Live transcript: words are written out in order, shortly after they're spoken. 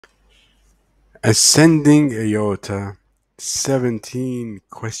Ascending Aorta, 17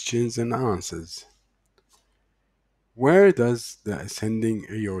 questions and answers. Where does the ascending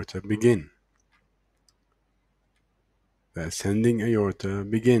aorta begin? The ascending aorta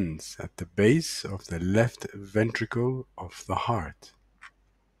begins at the base of the left ventricle of the heart.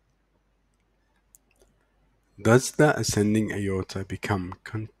 Does the ascending aorta become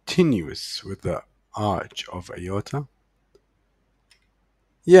continuous with the arch of aorta?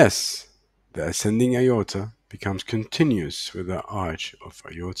 Yes, the ascending aorta becomes continuous with the arch of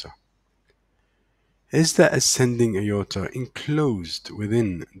aorta. Is the ascending aorta enclosed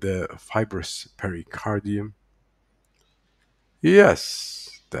within the fibrous pericardium?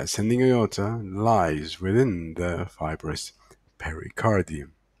 Yes, the ascending aorta lies within the fibrous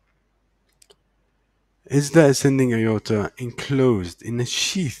pericardium. Is the ascending aorta enclosed in a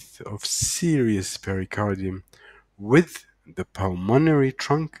sheath of serous pericardium with the pulmonary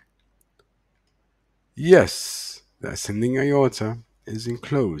trunk? Yes, the ascending aorta is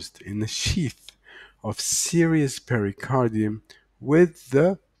enclosed in a sheath of serous pericardium with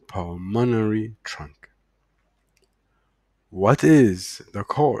the pulmonary trunk. What is the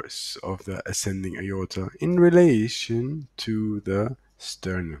course of the ascending aorta in relation to the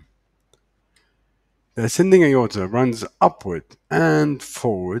sternum? The ascending aorta runs upward and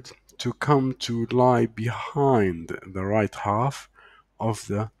forward to come to lie behind the right half of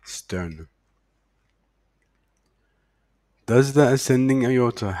the sternum. Does the ascending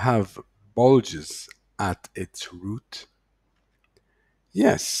aorta have bulges at its root?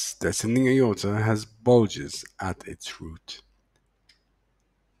 Yes, the ascending aorta has bulges at its root.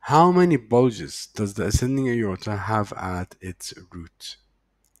 How many bulges does the ascending aorta have at its root?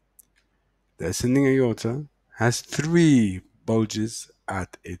 The ascending aorta has 3 bulges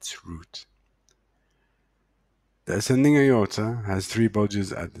at its root. The ascending aorta has 3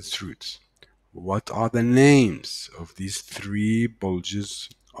 bulges at its root. What are the names of these 3 bulges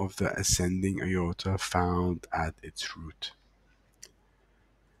of the ascending aorta found at its root?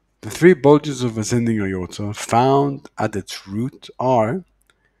 The 3 bulges of ascending aorta found at its root are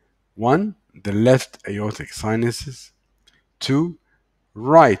 1. The left aortic sinuses, 2.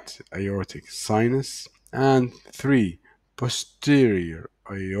 Right aortic sinus, and 3. Posterior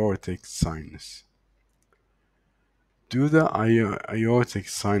aortic sinus. Do the aortic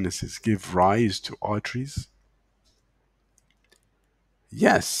sinuses give rise to arteries?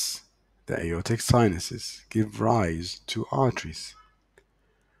 Yes, the aortic sinuses give rise to arteries.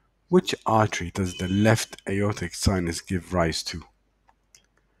 Which artery does the left aortic sinus give rise to?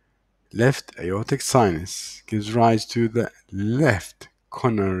 Left aortic sinus gives rise to the left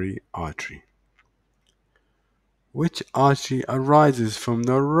coronary artery. Which artery arises from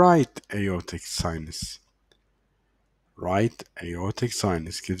the right aortic sinus? Right aortic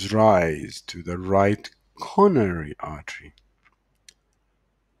sinus gives rise to the right coronary artery.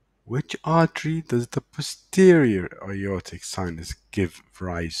 Which artery does the posterior aortic sinus give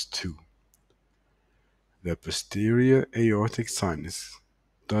rise to? The posterior aortic sinus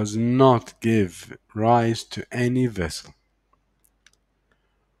does not give rise to any vessel.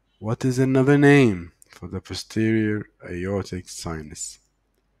 What is another name for the posterior aortic sinus?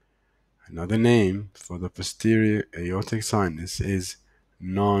 Another name for the posterior aortic sinus is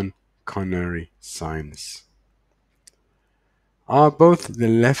non-coronary sinus. Are both the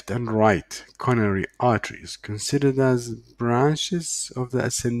left and right coronary arteries considered as branches of the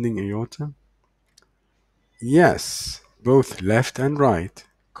ascending aorta? Yes, both left and right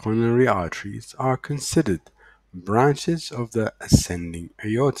coronary arteries are considered branches of the ascending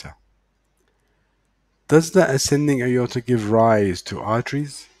aorta. Does the ascending aorta give rise to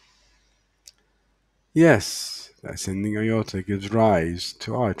arteries? Yes, the ascending aorta gives rise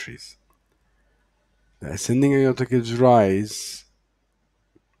to arteries. The ascending aorta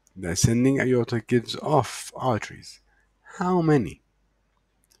gives off arteries. How many?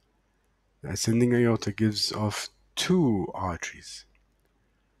 The ascending aorta gives off 2 arteries.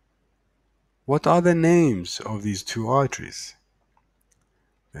 What are the names of these 2 arteries?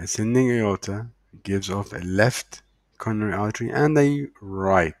 The ascending aorta gives off a left coronary artery and a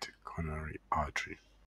right coronary artery.